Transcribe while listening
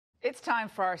It's time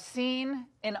for our Seen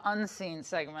and Unseen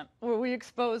segment, where we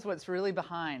expose what's really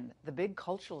behind the big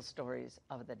cultural stories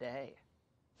of the day.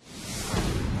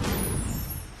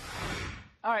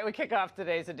 All right, we kick off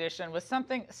today's edition with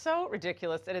something so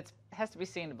ridiculous that it has to be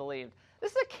seen to believe.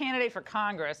 This is a candidate for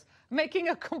Congress making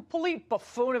a complete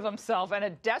buffoon of himself in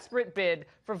a desperate bid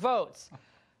for votes.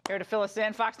 Here to fill us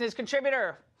in, Fox News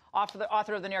contributor,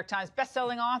 author of the New York Times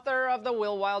bestselling author of the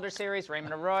Will Wilder series,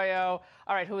 Raymond Arroyo.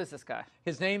 All right, who is this guy?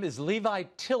 His name is Levi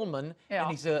Tillman,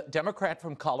 and he's a Democrat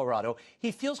from Colorado.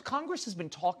 He feels Congress has been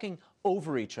talking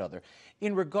over each other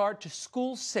in regard to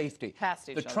school safety.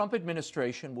 The Trump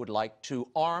administration would like to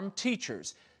arm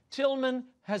teachers. Tillman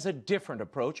has a different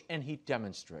approach, and he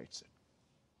demonstrates it.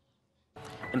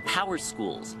 Empower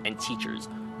schools and teachers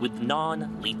with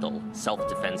non-lethal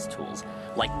self-defense tools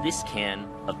like this can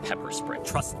of pepper spray.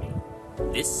 Trust me,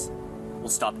 this will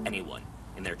stop anyone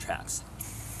in their tracks.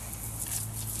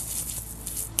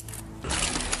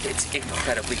 It's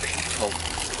incredibly painful,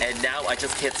 and now I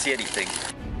just can't see anything.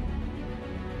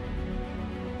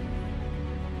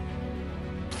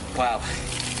 Wow,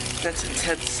 that's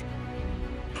intense.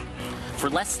 For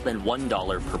less than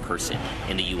 $1 per person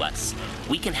in the U.S.,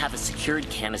 we can have a secured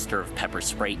canister of pepper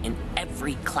spray in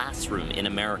every classroom in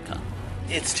America.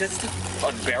 It's just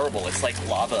unbearable. It's like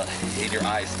lava in your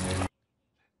eyes.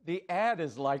 The ad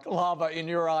is like lava in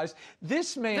your eyes.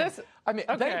 This man,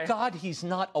 thank God he's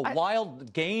not a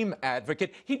wild game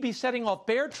advocate. He'd be setting off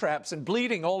bear traps and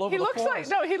bleeding all over the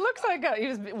forest. He looks like he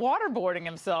was waterboarding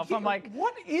himself. I'm like,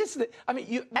 what is that? I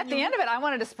mean, at the end of it, I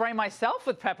wanted to spray myself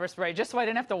with pepper spray just so I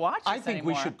didn't have to watch this I think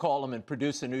we should call him and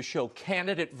produce a new show,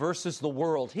 Candidate versus the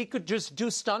World. He could just do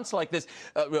stunts like this,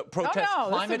 protest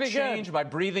climate change by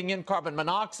breathing in carbon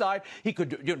monoxide. He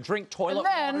could drink toilet water.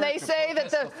 And then they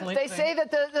say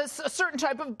that a certain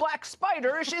type of black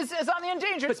spider is on the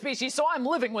endangered species, so I'm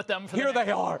living with them. Here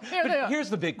they are. But here's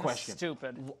the big question.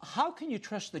 Stupid. How can you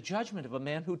trust the judgment of a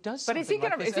man who does something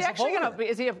like this?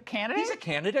 Is he a candidate? He's a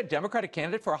candidate, Democratic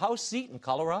candidate for a House seat in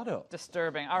Colorado.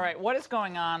 Disturbing. All right, what is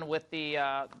going on with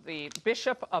the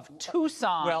Bishop of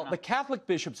Tucson? Well, the Catholic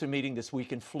bishops are meeting this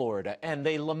week in Florida, and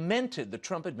they lamented the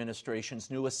Trump administration's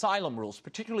new asylum rules,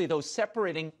 particularly those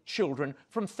separating children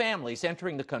from families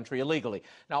entering the country illegally.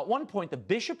 Now, at one point, the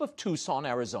Bishop of Tucson,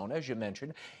 Arizona, as you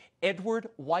mentioned, Edward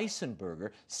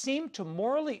Weissenberger, seemed to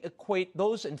morally equate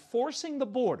those enforcing the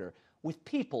border with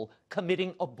people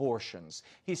committing abortions.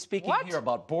 He's speaking here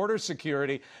about border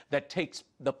security that takes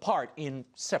the part in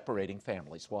separating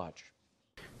families. Watch.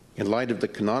 In light of the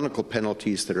canonical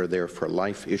penalties that are there for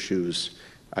life issues,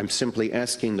 I'm simply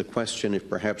asking the question if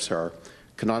perhaps our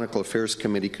Canonical Affairs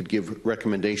Committee could give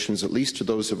recommendations, at least to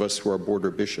those of us who are border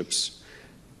bishops,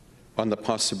 on the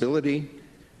possibility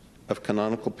of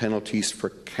canonical penalties for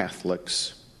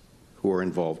Catholics who are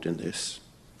involved in this.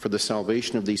 For the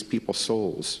salvation of these people's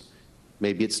souls,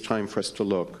 maybe it's time for us to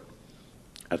look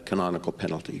at canonical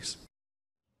penalties.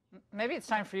 Maybe it's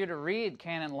time for you to read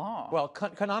canon law. Well,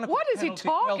 canonical What is he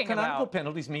talking canonical about?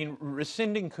 penalties mean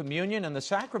rescinding communion and the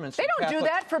sacraments. They don't do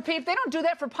that for people. They don't do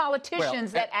that for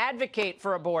politicians that advocate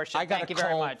for abortion. Thank you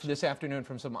very much. I got a call this afternoon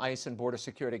from some ICE and border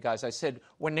security guys. I said,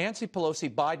 when Nancy Pelosi,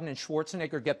 Biden, and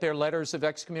Schwarzenegger get their letters of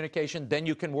excommunication, then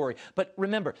you can worry. But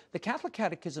remember, the Catholic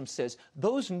Catechism says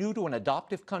those new to an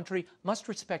adoptive country must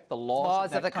respect the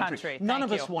laws of that country. None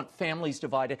of us want families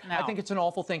divided. No. I think it's an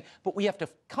awful thing. But we have to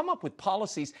come up with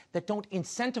policies that don't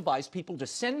incentivize people to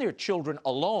send their children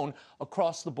alone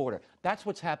across the border. That's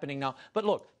what's happening now. But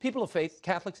look, people of faith,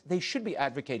 Catholics, they should be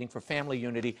advocating for family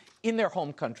unity in their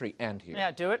home country and here. Yeah,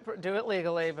 do it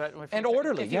legally, but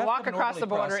orderly. If you walk across the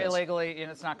border illegally,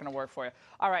 it's not going to work for you.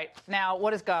 All right, now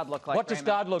what does God look like? What does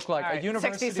God look like? Right,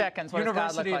 60 seconds. What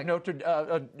University does God look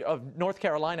like? of North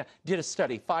Carolina did a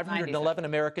study. 511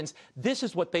 Americans. This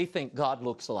is what they think God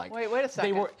looks like. Wait a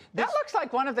second. That looks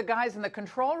like one of the guys in the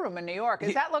control room in New York.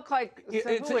 Does that look like?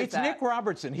 It's Nick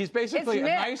Robertson. He's basically a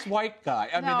nice white guy.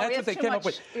 I mean, that's what they came up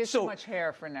with. It's too much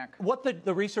hair for Nick. What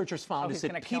the researchers found is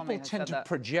that people tend to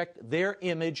project their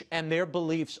image and their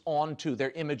beliefs onto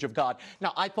their image of God.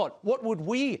 Now, I thought,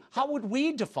 how would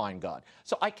we define God?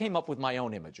 So I came up with my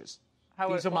own images.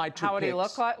 These are my two picks. How would he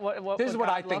look like? This is what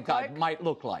I think God might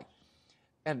look like.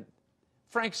 And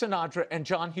Frank Sinatra and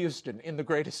John Huston in The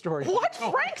Greatest Story. What?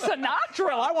 Frank Sinatra?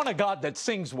 Well, I want a God that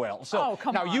sings well. So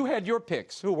come on. Now, you had your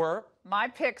picks. Who were? My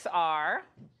picks are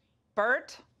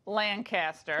Burt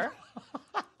Lancaster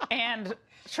and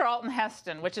Charlton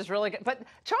Heston, which is really good. But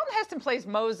Charlton Heston plays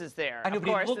Moses there. I know, of but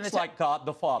course, he looks like God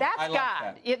the Father. That's I like God.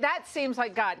 that. Yeah, that seems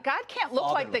like God. God can't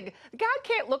look like Fatherly. God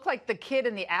can't look like the kid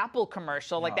in the Apple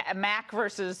commercial, like the Mac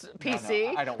versus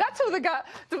PC. No, I don't That's want who the God.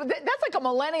 That's like a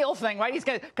millennial thing,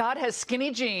 right? God has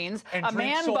skinny jeans, And a drinks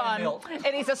man soy bun, milk. and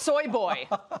he's a soy boy.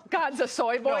 God's a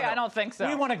soy boy. No, no. I don't think so.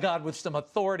 We want a God with some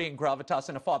authority and gravitas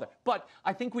and a father. But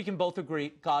I think we can both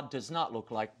agree God does not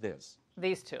look like this.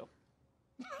 These two.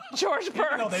 George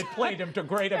Burns. No, they played him to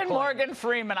great and acclaim. Morgan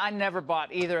Freeman. I never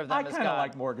bought either of them I as kind of God.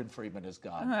 like Morgan Freeman as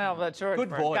God. Well, but George Good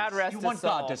Burns. voice. God rest You his want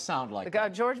soul. God to sound like the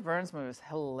that. George Burns movie was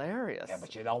hilarious. Yeah,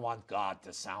 but you don't want God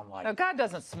to sound like No, God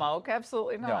doesn't smoke.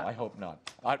 Absolutely not. No, I hope not.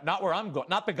 Not where I'm going.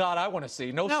 Not the God I want to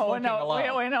see. No No, smoking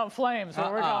allowed. we know flames where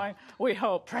we're going. We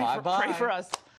hope. Pray Bye-bye. for us.